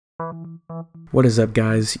What is up,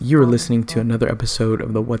 guys? You are listening to another episode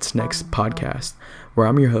of the What's Next podcast, where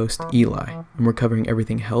I'm your host, Eli, and we're covering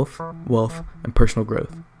everything health, wealth, and personal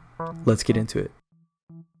growth. Let's get into it.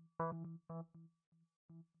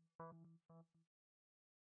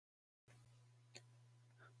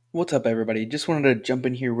 What's up, everybody? Just wanted to jump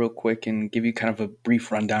in here real quick and give you kind of a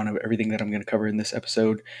brief rundown of everything that I'm going to cover in this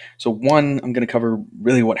episode. So, one, I'm going to cover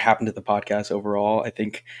really what happened to the podcast overall. I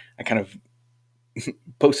think I kind of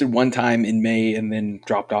posted one time in May and then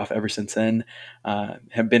dropped off ever since then.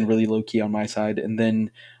 Have been really low key on my side. And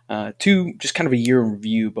then two, just kind of a year in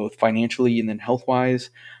review, both financially and then health wise.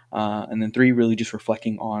 And then three, really just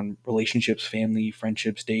reflecting on relationships, family,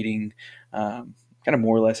 friendships, dating, kind of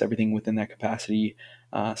more or less everything within that capacity.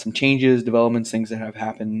 Some changes, developments, things that have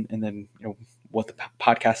happened, and then what the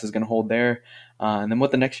podcast is going to hold there, and then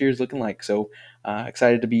what the next year is looking like. So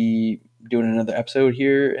excited to be doing another episode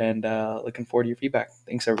here, and looking forward to your feedback.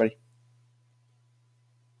 Thanks, everybody.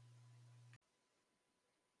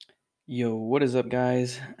 Yo, what is up,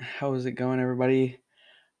 guys? How is it going, everybody?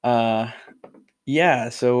 Uh, yeah,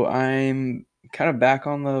 so I'm kind of back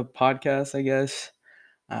on the podcast, I guess.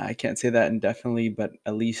 I can't say that indefinitely, but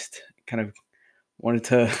at least kind of wanted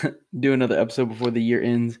to do another episode before the year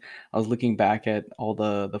ends. I was looking back at all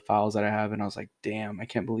the files that I have, and I was like, damn, I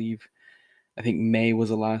can't believe. I think May was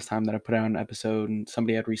the last time that I put out an episode, and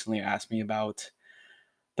somebody had recently asked me about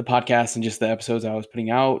the podcast and just the episodes I was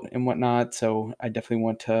putting out and whatnot. So I definitely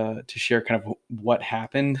want to share kind of what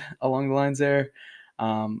happened along the lines there.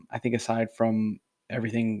 I think aside from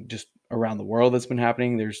everything just around the world that's been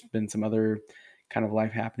happening, there's been some other kind of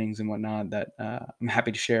life happenings and whatnot that I'm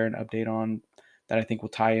happy to share an update on that I think will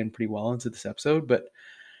tie in pretty well into this episode. But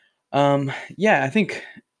yeah, I think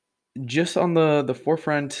just on the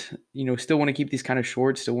forefront, still want to keep these kind of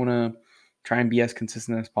short, still want to try and be as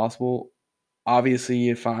consistent as possible. Obviously,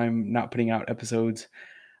 if I'm not putting out episodes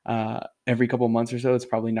every couple of months or so, it's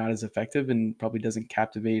probably not as effective and probably doesn't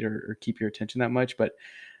captivate or keep your attention that much. But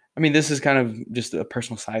I mean, this is kind of just a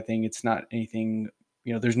personal side thing. It's not anything,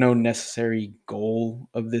 there's no necessary goal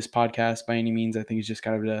of this podcast by any means. I think it's just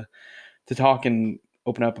kind of to talk and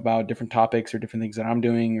open up about different topics or different things that I'm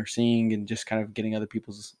doing or seeing, and just kind of getting other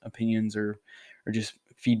people's opinions or just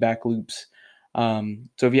feedback loops.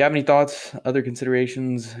 So if you have any thoughts, other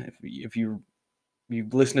considerations, if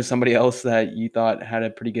you've listened to somebody else that you thought had a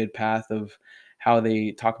pretty good path of how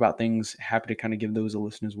they talk about things, happy to kind of give those a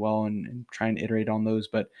listen as well, and try and iterate on those.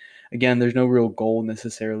 But again, there's no real goal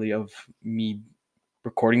necessarily of me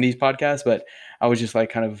recording these podcasts, but I was just like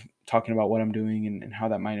kind of talking about what I'm doing and how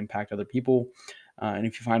that might impact other people. And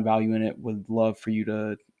if you find value in it, would love for you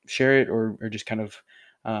to share it or just kind of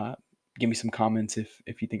uh, give me some comments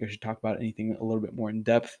if you think I should talk about anything a little bit more in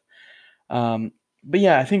depth. But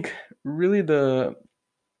yeah, I think really the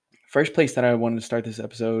first place that I wanted to start this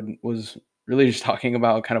episode was really just talking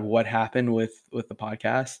about kind of what happened with the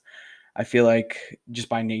podcast. I feel like just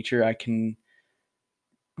by nature I can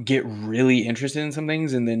get really interested in some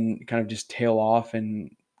things and then kind of just tail off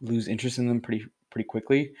and lose interest in them pretty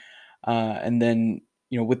quickly. And then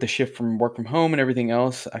with the shift from work from home and everything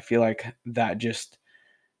else, I feel like that just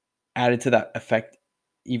added to that effect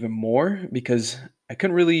even more because I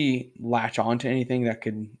couldn't really latch on to anything that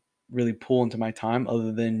could really pull into my time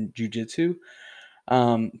other than jujitsu.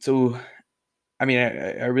 So I mean,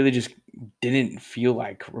 I really just didn't feel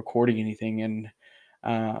like recording anything, and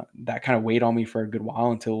that kind of weighed on me for a good while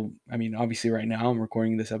until, I mean, obviously right now I'm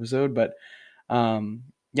recording this episode, but um,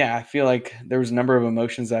 yeah, I feel like there was a number of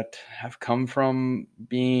emotions that have come from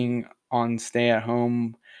being on stay at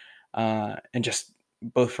home, and just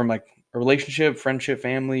both from like a relationship, friendship,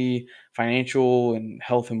 family, financial, and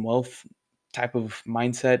health and wealth type of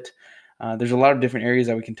mindset. There's a lot of different areas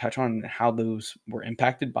that we can touch on and how those were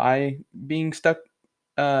impacted by being stuck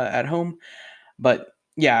at home. But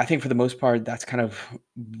yeah, I think for the most part, that's kind of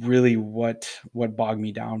really what bogged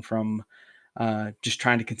me down from just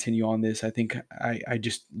trying to continue on this. I think I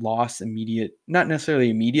just lost immediate, not necessarily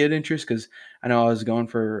immediate interest, because I know I was going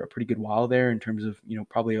for a pretty good while there in terms of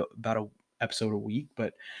probably about a episode a week.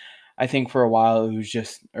 But I think for a while it was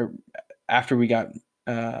just, or after we got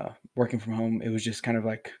working from home, it was just kind of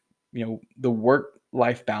like the work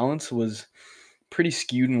life balance was pretty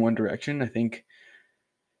skewed in one direction. I think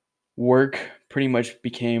work pretty much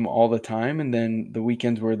became all the time, and then the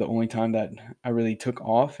weekends were the only time that I really took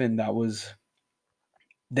off, and that was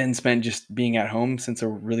then spent just being at home since there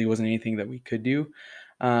really wasn't anything that we could do.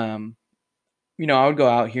 Um, I would go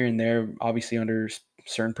out here and there, obviously under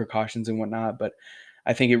certain precautions and whatnot, but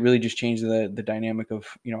I think it really just changed the dynamic of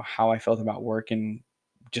how I felt about work and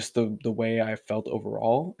just the way I felt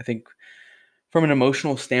overall. I think from an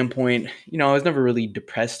emotional standpoint, I was never really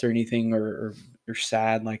depressed or anything or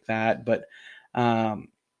sad like that, but um,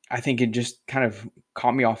 I think it just kind of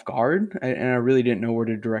caught me off guard, and I really didn't know where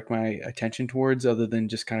to direct my attention towards other than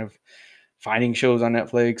just kind of finding shows on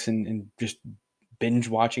Netflix and just binge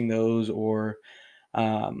watching those or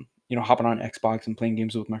hopping on Xbox and playing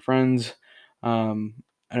games with my friends. Um,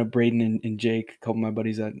 I know Braden and Jake, a couple of my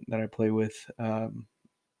buddies that I play with,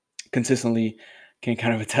 consistently can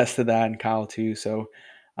kind of attest to that, and Kyle too. So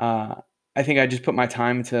uh, I think I just put my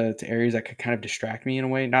time to areas that could kind of distract me in a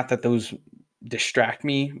way. Not that those distract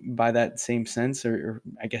me by that same sense, or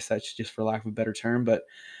I guess that's just for lack of a better term, but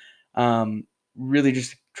really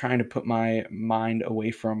just trying to put my mind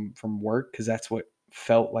away from work because that's what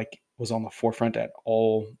felt like was on the forefront at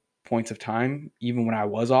all points of time, even when I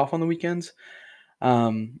was off on the weekends.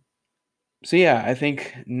 Um, so yeah, I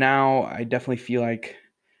think now I definitely feel like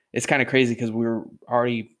it's kind of crazy because we're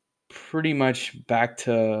already pretty much back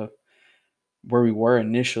to where we were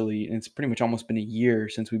initially. And it's pretty much almost been a year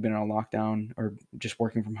since we've been on lockdown or just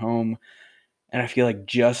working from home. And I feel like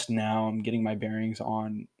just now I'm getting my bearings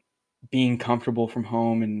on being comfortable from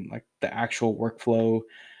home and like the actual workflow.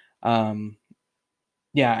 Um,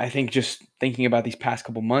 yeah, I think just thinking about these past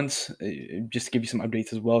couple months, just to give you some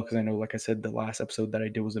updates as well, because I know, like I said, the last episode that I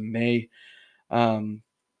did was in May. Um,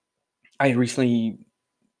 I recently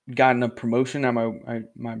gotten a promotion at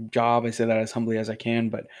my job. I say that as humbly as I can,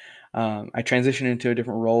 but I transitioned into a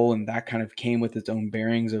different role, and that kind of came with its own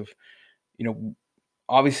bearings of, you know,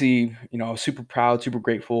 obviously, I was super proud, super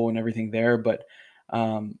grateful, and everything there. But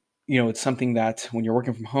it's something that when you're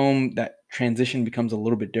working from home, that transition becomes a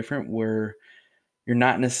little bit different, where you're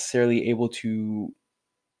not necessarily able to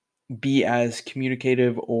be as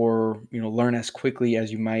communicative or learn as quickly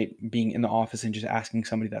as you might being in the office and just asking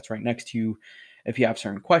somebody that's right next to you if you have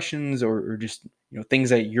certain questions or just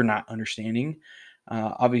things that you're not understanding.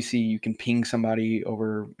 Obviously you can ping somebody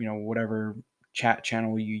over whatever chat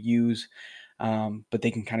channel you use, but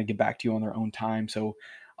they can kind of get back to you on their own time. So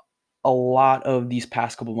a lot of these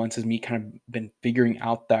past couple months has me kind of been figuring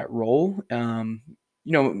out that role.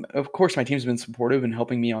 Of course, my team's been supportive and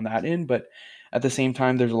helping me on that end, but at the same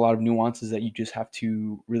time, there's a lot of nuances that you just have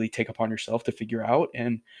to really take upon yourself to figure out.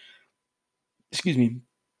 And excuse me,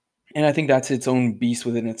 and I think that's its own beast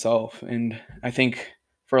within itself. And I think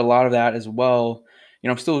for a lot of that as well,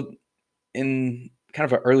 I'm still in kind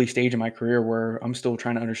of an early stage in my career where I'm still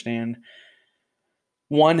trying to understand,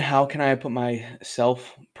 one, how can I put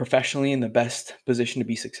myself professionally in the best position to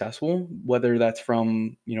be successful, whether that's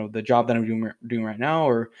from the job that I'm doing right now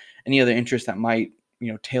or any other interest that might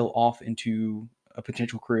tail off into a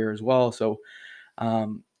potential career as well. So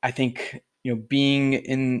I think being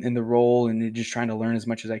in the role and just trying to learn as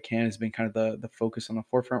much as I can has been kind of the focus on the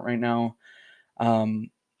forefront right now. Um,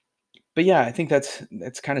 but yeah, I think that's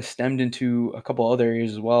kind of stemmed into a couple other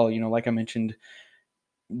areas as well. Like I mentioned,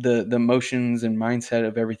 the emotions and mindset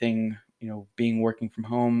of everything, being working from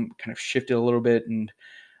home kind of shifted a little bit. And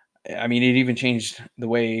I mean, it even changed the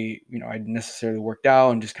way, I necessarily worked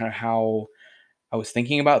out and just kind of how I was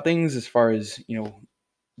thinking about things as far as,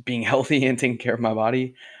 being healthy and taking care of my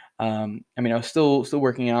body. I mean, I was still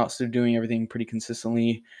working out, still doing everything pretty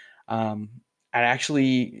consistently. Um, and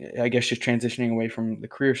actually, I guess just transitioning away from the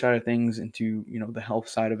career side of things into, the health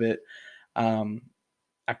side of it. Um,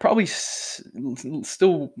 I probably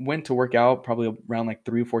still went to work out probably around like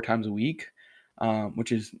 3 or 4 times a week,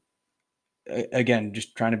 which is again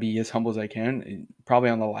just trying to be as humble as I can. Probably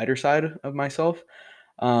on the lighter side of myself,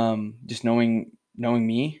 just knowing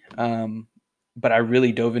me. But I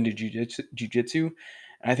really dove into jujitsu,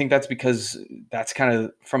 and I think that's because that's kind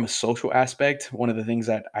of from a social aspect, one of the things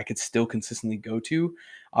that I could still consistently go to.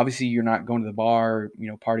 Obviously, you're not going to the bar,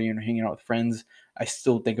 partying or hanging out with friends. I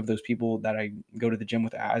still think of those people that I go to the gym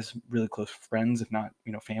with as really close friends, if not,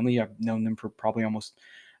 family. I've known them for probably almost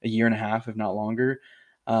a year and a half, if not longer.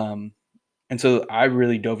 Um, and so I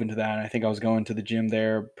really dove into that. And I think I was going to the gym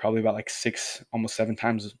there probably about like 6, almost 7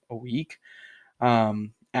 times a week. I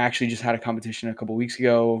actually just had a competition a couple weeks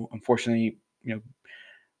ago. Unfortunately,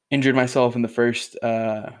 injured myself in the first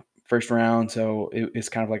round, so it's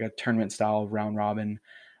kind of like a tournament style round robin.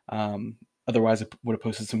 Otherwise, I would have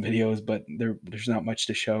posted some videos, but there's not much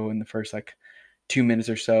to show in the first like 2 minutes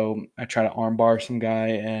or so. I tried to armbar some guy,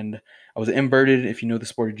 and I was inverted. If you know the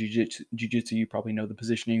sport of jiu-jitsu, you probably know the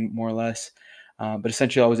positioning more or less. But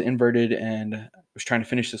essentially, I was inverted and was trying to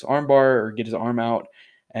finish this armbar or get his arm out,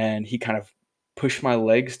 and he kind of pushed my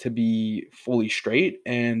legs to be fully straight,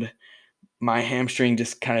 and my hamstring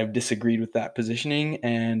just kind of disagreed with that positioning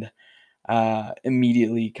and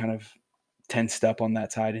immediately kind of tensed up on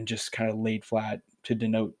that side and just kind of laid flat to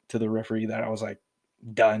denote to the referee that I was like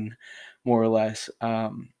done, more or less.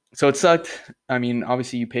 So it sucked. I mean,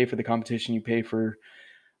 obviously you pay for the competition, you pay for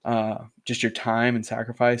just your time and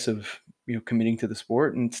sacrifice of committing to the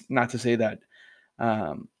sport. And it's not to say that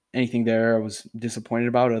anything there I was disappointed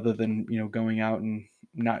about, other than going out and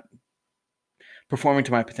not performing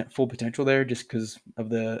to my full potential there, just because of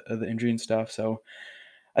the injury and stuff. So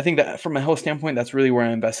I think that from a health standpoint, that's really where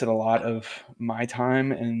I invested a lot of my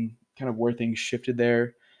time and kind of where things shifted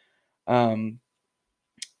there. Um,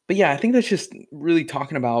 but yeah, I think that's just really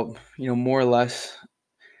talking about more or less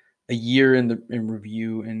a year in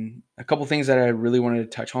review. And a couple things that I really wanted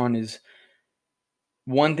to touch on is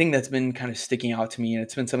one thing that's been kind of sticking out to me, and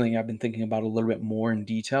it's been something I've been thinking about a little bit more in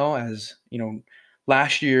detail. As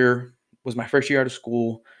last year was my first year out of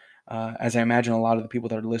school. As I imagine a lot of the people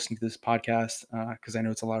that are listening to this podcast, because I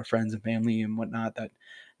know it's a lot of friends and family and whatnot that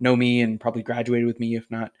know me and probably graduated with me, if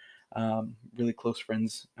not really close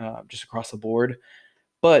friends, just across the board.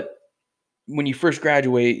 But when you first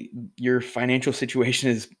graduate, your financial situation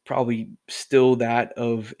is probably still that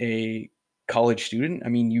of a college student. I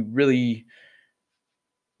mean, you really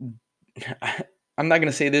I'm not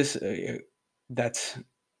gonna say this, that's,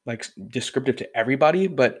 like, descriptive to everybody,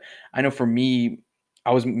 but I know for me,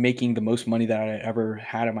 I was making the most money that I ever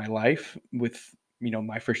had in my life with,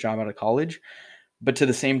 my first job out of college, but to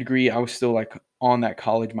the same degree, I was still, like, on that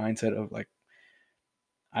college mindset of, like,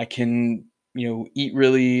 I can, eat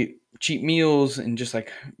really cheap meals and just,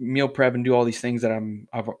 like, meal prep and do all these things that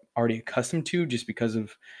I've already accustomed to just because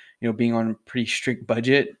of, being on a pretty strict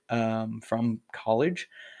budget, from college.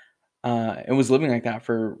 And was living like that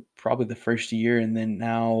for probably the first year, and then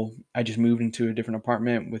now I just moved into a different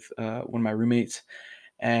apartment with one of my roommates,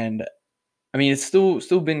 and I mean it's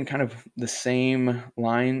still been kind of the same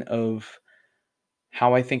line of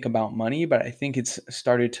how I think about money, but I think it's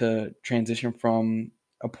started to transition from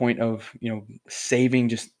a point of saving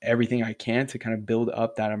just everything I can to kind of build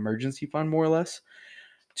up that emergency fund, more or less,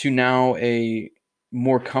 to now a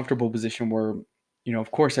more comfortable position where,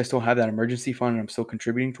 of course, I still have that emergency fund and I'm still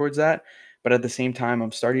contributing towards that. But at the same time,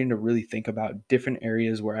 I'm starting to really think about different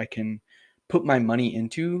areas where I can put my money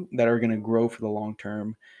into that are going to grow for the long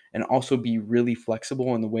term, and also be really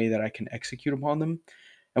flexible in the way that I can execute upon them.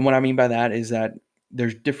 And what I mean by that is that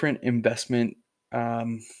there's different investment,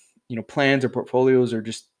 um, plans or portfolios or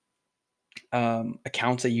just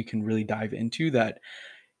accounts that you can really dive into that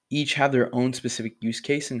each have their own specific use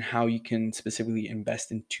case and how you can specifically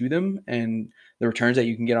invest into them and the returns that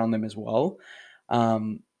you can get on them as well.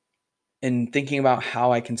 Um, and thinking about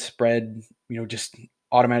how I can spread, just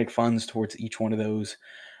automatic funds towards each one of those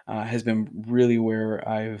has been really where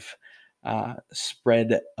I've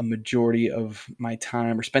spread a majority of my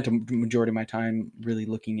time, or spent a majority of my time really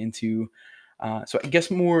looking into. So I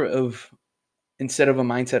guess more of, instead of a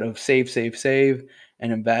mindset of save, save, save,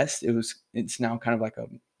 and invest, it's now kind of like a,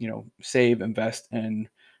 save, invest, and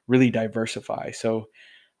really diversify. So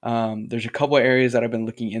there's a couple of areas that I've been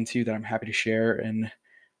looking into that I'm happy to share, and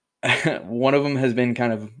one of them has been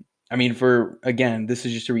kind of, I mean, for again, this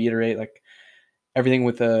is just to reiterate, like everything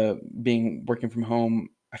with being working from home,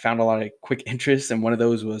 I found a lot of quick interests, and one of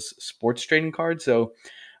those was sports trading cards. So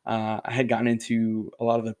I had gotten into a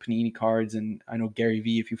lot of the Panini cards, and I know Gary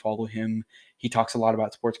Vee, if you follow him, he talks a lot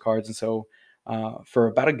about sports cards. And so for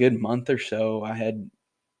about a good month or so, I had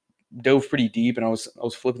dove pretty deep, and I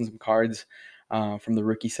was flipping some cards from the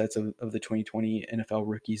rookie sets of the 2020 NFL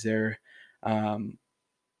rookies there. Um,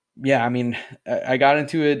 yeah, I mean, I got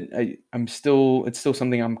into it. It's still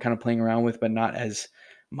something I'm kind of playing around with, but not as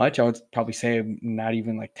much. I would probably say not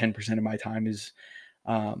even like 10% of my time is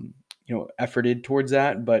efforted towards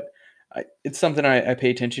that, but it's something I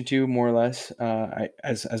pay attention to, more or less,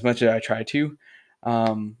 as much as I try to.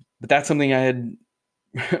 But that's something I had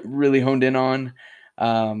really honed in on.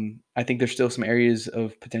 I think there's still some areas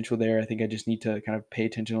of potential there. I think I just need to kind of pay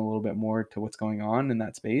attention a little bit more to what's going on in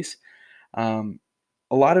that space. Um,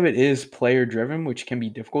 a lot of it is player driven, which can be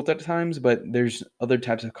difficult at times, but there's other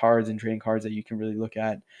types of cards and trading cards that you can really look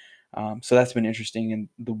at. So that's been interesting, and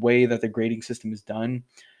the way that the grading system is done,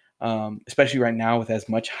 especially right now with as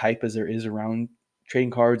much hype as there is around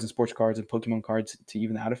trading cards and sports cards and Pokemon cards to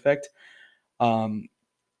even that effect. Um,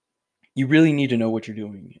 you really need to know what you're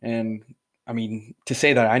doing. And I mean, to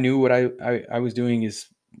say that I knew what I was doing is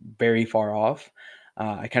very far off.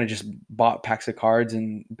 I kind of just bought packs of cards,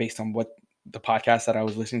 and based on what the podcast that I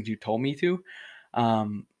was listening to told me to.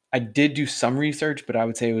 I did do some research, but I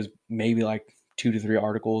would say it was maybe like 2 to 3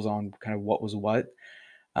 articles on kind of what was what,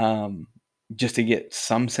 um, just to get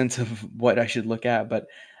some sense of what I should look at. But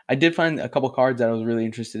I did find a couple cards that I was really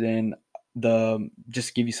interested in. Just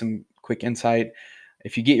to give you some quick quick insight.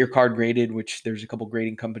 If you get your card graded, which there's a couple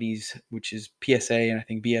grading companies, which is PSA and I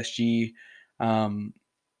think BSG, um,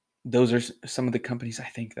 those are some of the companies. I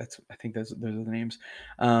think those are the names.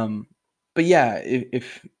 Um, but yeah,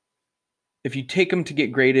 if you take them to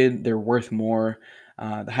get graded, they're worth more.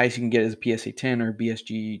 The highest you can get is a PSA 10 or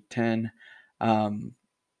BSG 10. Um,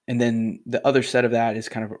 and then the other set of that is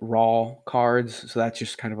kind of raw cards. So that's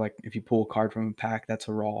just kind of like if you pull a card from a pack, that's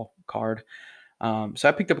a raw card. So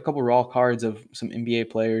I picked up a couple raw cards of some NBA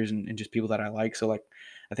players and just people that I like. So like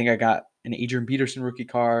I think I got an Adrian Peterson rookie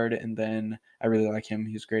card, and then I really like him.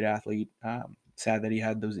 He's a great athlete. Sad that he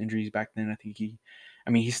had those injuries back then. I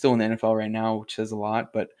mean, he's still in the NFL right now, which says a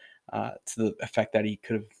lot. But to the effect that he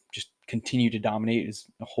could have just continued to dominate is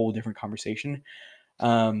a whole different conversation.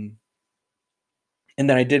 Um, and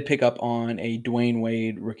then I did pick up on a Dwayne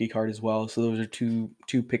Wade rookie card as well. So those are two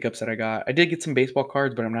pickups that I got. I did get some baseball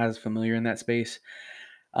cards, but I'm not as familiar in that space.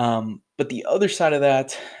 But the other side of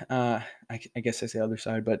that, I guess I say other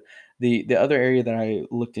side, but the other area that I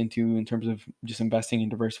looked into in terms of just investing and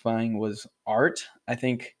diversifying was art. I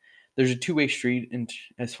think there's a two-way street in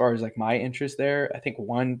as far as like my interest there. I think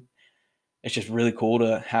one, it's just really cool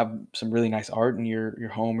to have some really nice art in your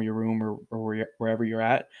home or your room or wherever you're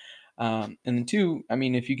at. And then two, I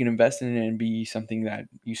mean, if you can invest in it and be something that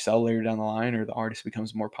you sell later down the line or the artist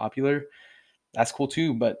becomes more popular, that's cool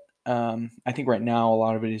too. But I think right now a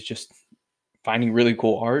lot of it is just finding really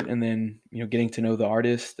cool art and then getting to know the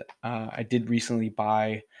artist. I did recently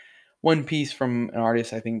buy one piece from an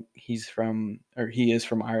artist. I think he is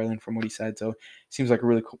from Ireland, from what he said. So seems like a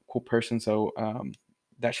really cool person. So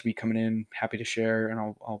that should be coming in. Happy to share, and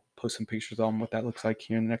I'll post some pictures on what that looks like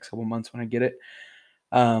here in the next couple months when I get it.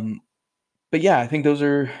 Um, but yeah, I think those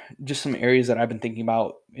are just some areas that I've been thinking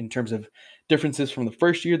about in terms of differences from the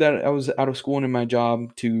first year that I was out of school and in my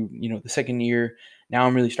job to, the second year. Now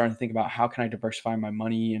I'm really starting to think about how can I diversify my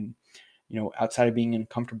money and, outside of being in a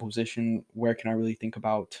comfortable position, where can I really think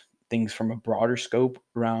about things from a broader scope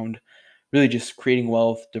around really just creating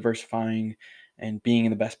wealth, diversifying, and being in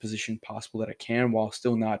the best position possible that I can while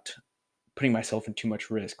still not putting myself in too much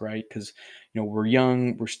risk, right? Because we're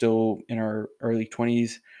young, we're still in our early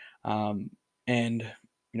 20s, and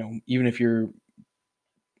even if you're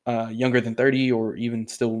younger than 30 or even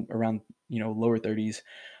still around lower 30s,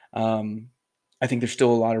 um, I think there's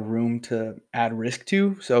still a lot of room to add risk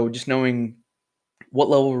to. So just knowing what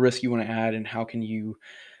level of risk you want to add and how can you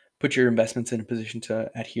put your investments in a position to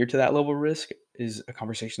adhere to that level of risk is a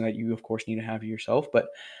conversation that you of course need to have yourself. But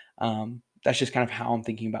that's just kind of how I'm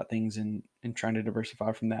thinking about things and trying to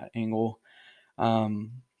diversify from that angle.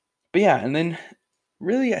 um, but yeah, and then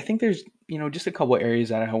really I think there's just a couple of areas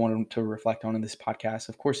that I wanted to reflect on in this podcast.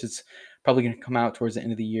 Of course it's probably going to come out towards the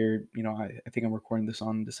end of the year. I think I'm recording this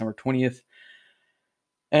on December 20th.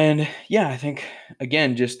 And yeah, I think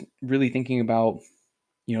again just really thinking about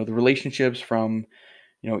the relationships from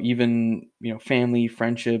even, family,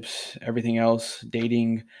 friendships, everything else,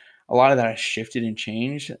 dating, a lot of that has shifted and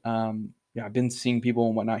changed. Yeah, I've been seeing people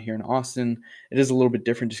and whatnot here in Austin. It is a little bit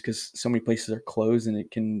different just because so many places are closed and it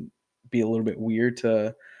can be a little bit weird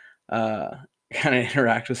to uh, kind of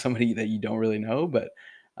interact with somebody that you don't really know. But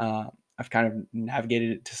uh, I've kind of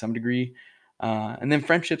navigated it to some degree. And then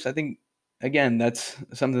friendships, I think, again, that's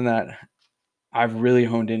something that I've really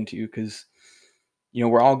honed into because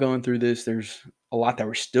we're all going through this. There's a lot that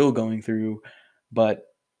we're still going through, but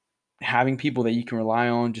having people that you can rely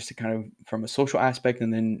on just to kind of from a social aspect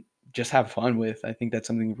and then just have fun with, I think that's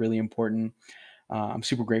something really important. I'm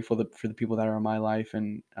super grateful for the people that are in my life,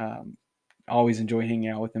 and I always enjoy hanging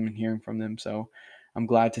out with them and hearing from them. So I'm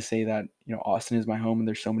glad to say that Austin is my home, and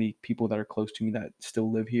there's so many people that are close to me that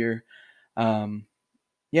still live here. Um,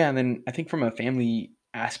 yeah, and then I think from a family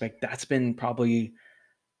aspect, that's been probably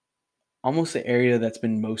almost the area that's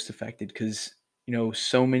been most affected because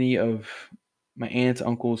so many of my aunts,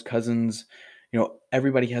 uncles, cousins,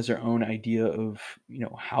 everybody has their own idea of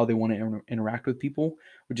how they want to interact with people,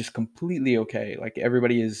 which is completely okay. Like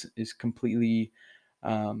everybody is completely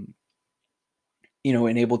um,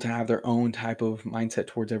 and able to have their own type of mindset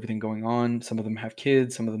towards everything going on. Some of them have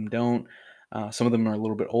kids, some of them don't. Some of them are a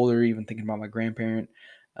little bit older, even thinking about my grandparent.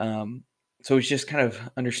 Um, so it's just kind of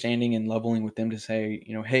understanding and leveling with them to say,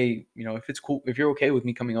 hey, if it's cool, if you're okay with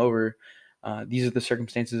me coming over, these are the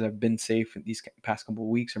circumstances. I've been safe in these past couple of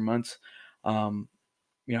weeks or months. Um,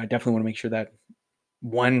 I definitely want to make sure that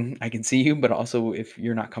one, I can see you, but also if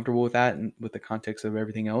you're not comfortable with that and with the context of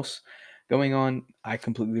everything else going on, I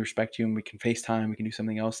completely respect you and we can FaceTime, we can do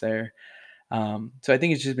something else there. So I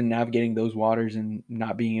think it's just been navigating those waters and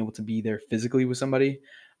not being able to be there physically with somebody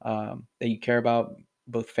that you care about,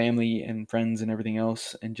 both family and friends and everything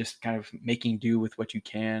else, and just kind of making do with what you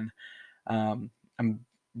can. I'm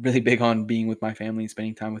really big on being with my family and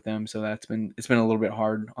spending time with them, so it's been a little bit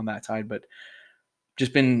hard on that side, but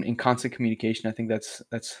just been in constant communication. I think that's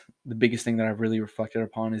the biggest thing that I've really reflected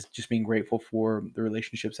upon, is just being grateful for the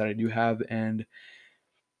relationships that I do have, and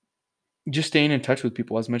just staying in touch with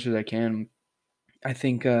people as much as I can. I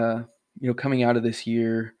think coming out of this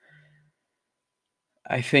year,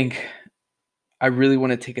 I think I really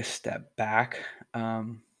want to take a step back.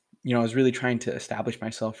 Um, I was really trying to establish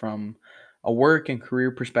myself from a work and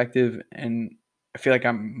career perspective, and I feel like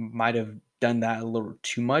I might have done that a little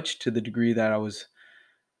too much, to the degree that I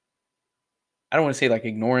don't want to say like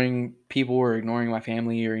ignoring people or ignoring my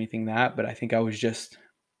family or anything that, but I think I was just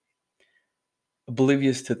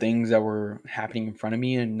oblivious to things that were happening in front of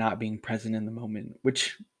me and not being present in the moment,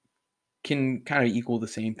 which can kind of equal the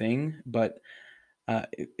same thing. But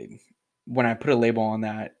when I put a label on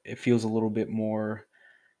that, it feels a little bit more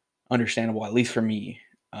understandable, at least for me.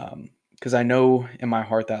 Because I know in my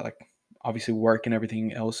heart that, like, obviously work and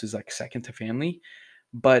everything else is like second to family.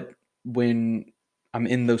 But when I'm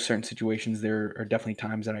in those certain situations, there are definitely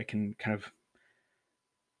times that I can kind of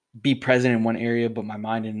be present in one area, but my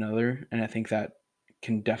mind in another. And I think that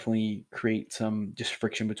can definitely create some just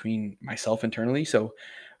friction between myself internally. So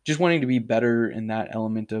just wanting to be better in that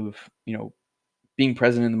element of, being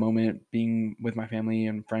present in the moment, being with my family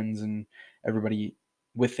and friends and everybody,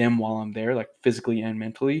 with them while I'm there, like physically and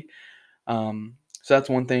mentally. So that's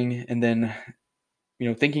one thing. And then,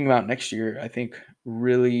 thinking about next year, I think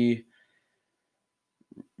really,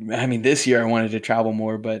 I mean, this year I wanted to travel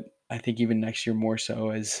more, but I think even next year more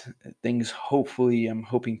so, as things, hopefully, I'm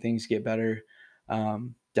hoping things get better.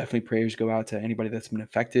 Definitely prayers go out to anybody that's been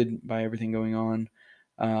affected by everything going on.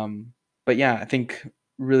 But yeah, I think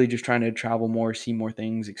really just trying to travel more, see more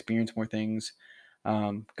things, experience more things,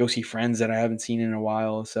 go see friends that I haven't seen in a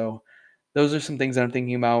while. So those are some things that I'm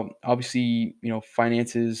thinking about. Obviously,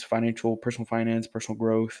 finances, personal finance, personal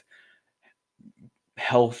growth,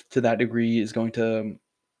 health to that degree is going to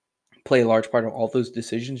play a large part of all those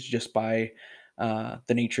decisions, just by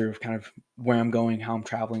the nature of kind of where I'm going, how I'm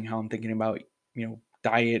traveling, how I'm thinking about,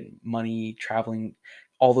 diet, money, traveling.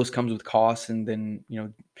 All those comes with costs, and then,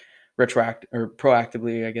 retroact or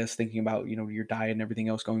proactively, I guess, thinking about, your diet and everything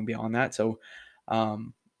else going beyond that. So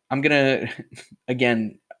um, I'm gonna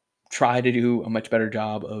again try to do a much better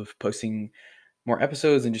job of posting more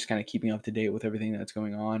episodes and just kind of keeping up to date with everything that's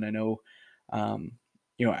going on. I know, um,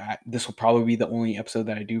 this will probably be the only episode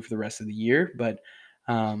that I do for the rest of the year, but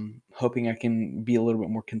hoping I can be a little bit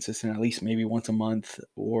more consistent, at least maybe once a month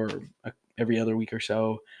or every other week or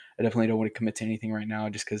so. I definitely don't want to commit to anything right now,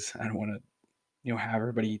 just because I don't want to, have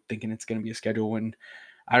everybody thinking it's going to be a schedule when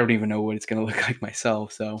I don't even know what it's going to look like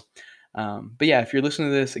myself. So, but yeah, if you're listening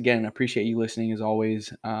to this, again, I appreciate you listening as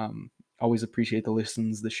always. Always appreciate the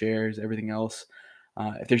listens, the shares, everything else.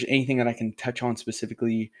 If there's anything that I can touch on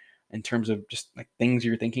specifically in terms of just like things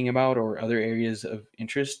you're thinking about or other areas of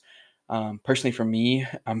interest, personally for me,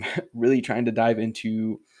 I'm really trying to dive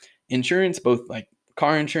into insurance, both like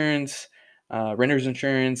car insurance, renter's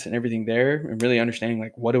insurance, and everything there, and really understanding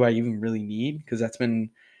like what do I even really need, because that's been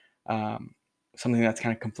um, something that's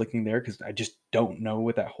kind of conflicting there, because I just don't know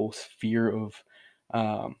what that whole sphere of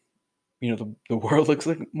um, the world looks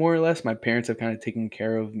like, more or less. My parents have kind of taken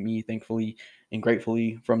care of me, thankfully and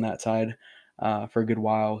gratefully, from that side for a good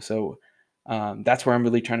while. So that's where I'm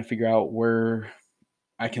really trying to figure out where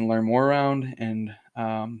I can learn more around, and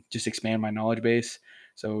just expand my knowledge base.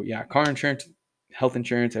 So yeah, car insurance, health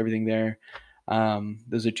insurance, everything there.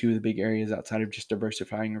 Those are two of the big areas outside of just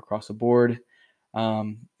diversifying across the board.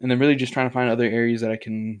 And then really just trying to find other areas that I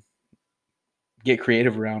can get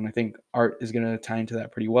creative around. I think art is going to tie into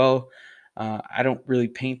that pretty well. I don't really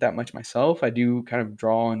paint that much myself. I do kind of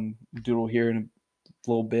draw and doodle here in a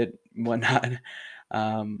little bit and whatnot.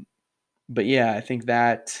 Um, but yeah, I think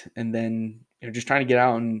that, and then just trying to get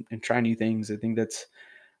out and try new things. I think that's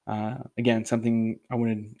again something I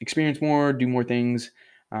want to experience more, do more things.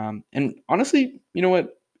 And honestly, you know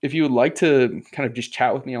what? If you would like to kind of just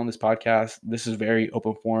chat with me on this podcast, this is very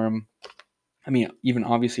open forum. I mean, even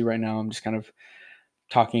obviously right now, I'm just kind of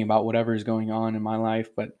talking about whatever is going on in my life,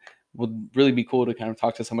 but would really be cool to kind of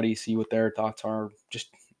talk to somebody, see what their thoughts are. Just,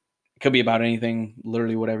 it could be about anything,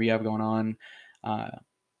 literally whatever you have going on. Uh,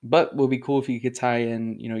 but would be cool if you could tie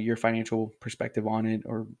in, your financial perspective on it,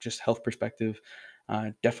 or just health perspective.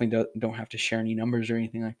 Definitely don't have to share any numbers or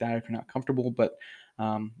anything like that if you're not comfortable. But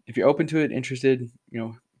if you're open to it, interested,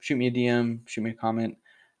 shoot me a DM, shoot me a comment.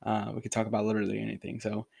 We could talk about literally anything.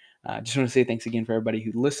 So Just want to say thanks again for everybody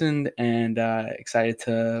who listened, and excited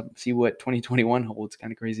to see what 2021 holds.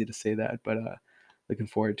 Kind of crazy to say that, but looking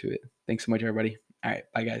forward to it. Thanks so much, everybody. All right,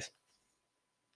 bye, guys.